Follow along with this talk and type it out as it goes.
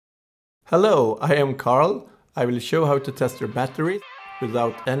Hello, I am Carl. I will show how to test your battery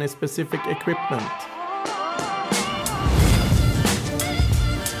without any specific equipment.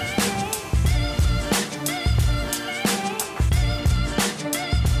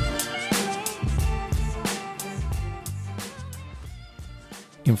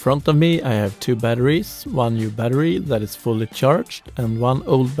 In front of me I have two batteries, one new battery that is fully charged and one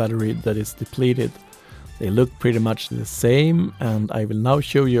old battery that is depleted. They look pretty much the same, and I will now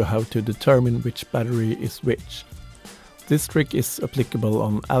show you how to determine which battery is which. This trick is applicable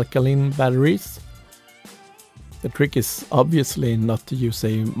on alkaline batteries. The trick is obviously not to use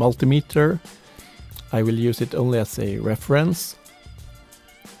a multimeter. I will use it only as a reference.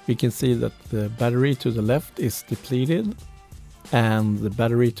 We can see that the battery to the left is depleted and the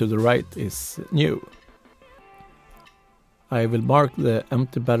battery to the right is new. I will mark the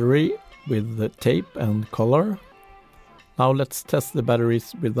empty battery with the tape and color. Now let's test the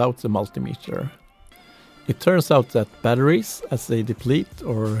batteries without the multimeter. It turns out that batteries, as they deplete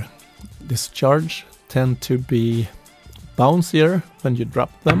or discharge, tend to be bouncier when you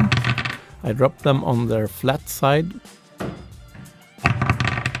drop them. I drop them on their flat side.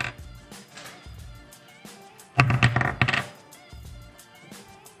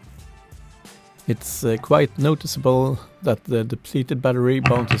 It's quite noticeable that the depleted battery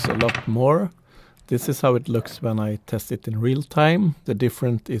bounces a lot more. This is how it looks when I test it in real time. The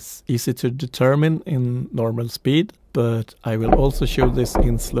difference is easy to determine in normal speed, but I will also show this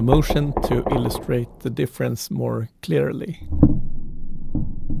in slow motion to illustrate the difference more clearly.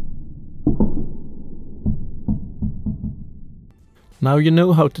 Now you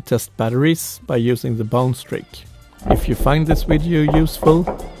know how to test batteries by using the bounce trick. If you find this video useful,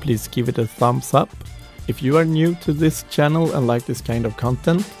 please give it a thumbs up. If you are new to this channel and like this kind of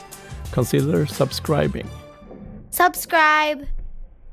content, consider subscribing. Subscribe!